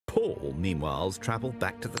Paul, meanwhile, travelled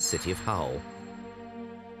back to the city of Hull.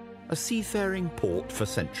 A seafaring port for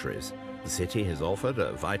centuries, the city has offered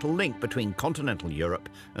a vital link between continental Europe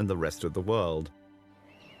and the rest of the world.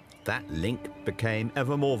 That link became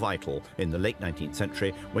ever more vital in the late 19th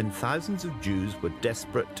century when thousands of Jews were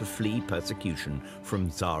desperate to flee persecution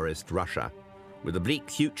from Tsarist Russia. With a bleak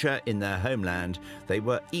future in their homeland, they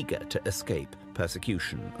were eager to escape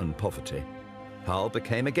persecution and poverty. Hull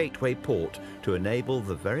became a gateway port to enable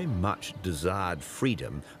the very much desired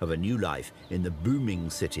freedom of a new life in the booming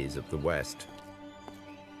cities of the West.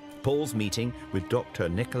 Paul's meeting with Dr.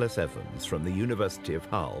 Nicholas Evans from the University of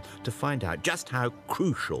Hull to find out just how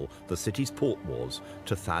crucial the city's port was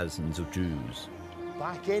to thousands of Jews.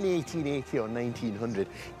 Back in 1880 or 1900,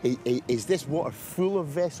 is this water full of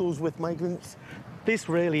vessels with migrants? This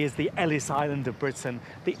really is the Ellis Island of Britain,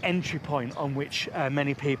 the entry point on which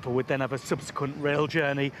many people would then have a subsequent rail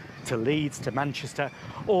journey to Leeds, to Manchester,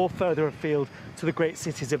 or further afield to the great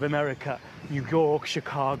cities of America, New York,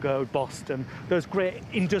 Chicago, Boston, those great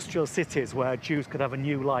industrial cities where Jews could have a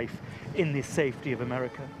new life in the safety of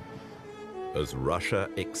America. As Russia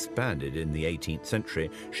expanded in the 18th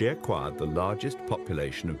century, she acquired the largest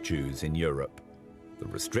population of Jews in Europe. The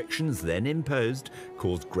restrictions then imposed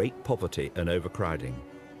caused great poverty and overcrowding.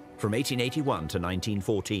 From 1881 to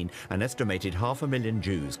 1914, an estimated 500,000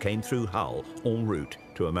 Jews came through Hull en route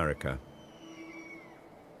to America.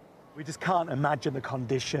 We just can't imagine the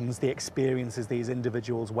conditions, the experiences these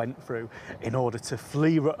individuals went through in order to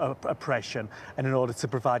flee oppression and in order to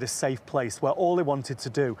provide a safe place where all they wanted to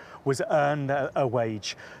do was earn a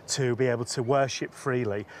wage to be able to worship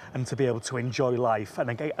freely and to be able to enjoy life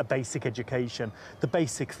and get a basic education, the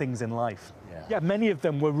basic things in life. Yeah, many of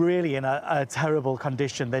them were really in a terrible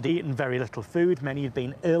condition. They'd eaten very little food, many had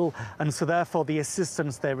been ill, and so therefore the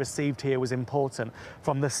assistance they received here was important.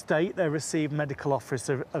 From the state, they received medical offers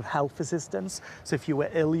of health assistance. So if you were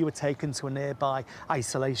ill, you were taken to a nearby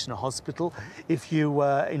isolation or hospital. If you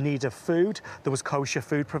were in need of food, there was kosher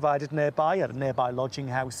food provided nearby at a nearby lodging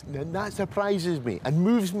house. Now, that surprises me and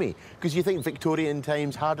moves me, because you think Victorian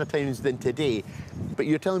times, harder times than today, but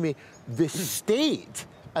you're telling me the state,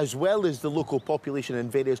 as well as the local population and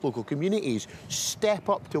various local communities, step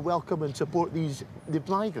up to welcome and support the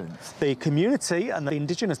migrants. The community and the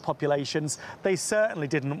indigenous populations, they certainly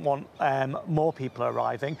didn't want more people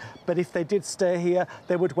arriving, but if they did stay here,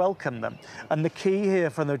 they would welcome them. And the key here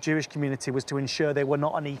from the Jewish community was to ensure they were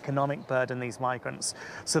not an economic burden, these migrants.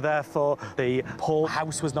 So therefore, the poor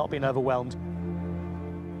house was not being overwhelmed.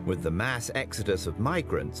 With the mass exodus of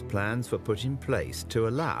migrants, plans were put in place to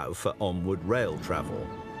allow for onward rail travel.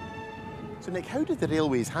 So, Nick, how did the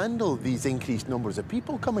railways handle these increased numbers of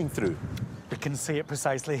people coming through? We can see it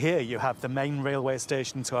precisely here. You have the main railway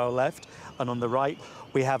station to our left, and on the right,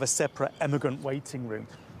 we have a separate emigrant waiting room.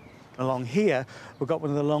 Along here, we've got one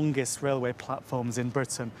of the longest railway platforms in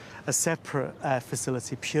Britain, a separate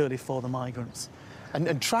facility purely for the migrants.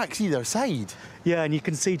 And tracks either side? Yeah, and you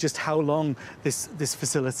can see just how long this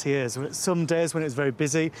facility is. Some days when it was very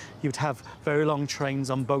busy, you'd have very long trains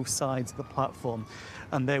on both sides of the platform,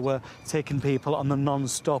 and they were taking people on the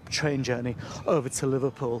non-stop train journey over to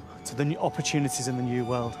Liverpool, to the new opportunities in the New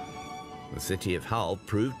World. The city of Hull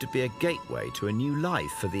proved to be a gateway to a new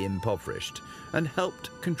life for the impoverished and helped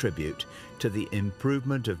contribute to the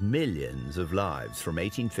improvement of millions of lives from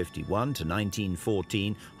 1851 to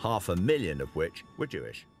 1914, 500,000 of which were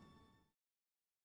Jewish.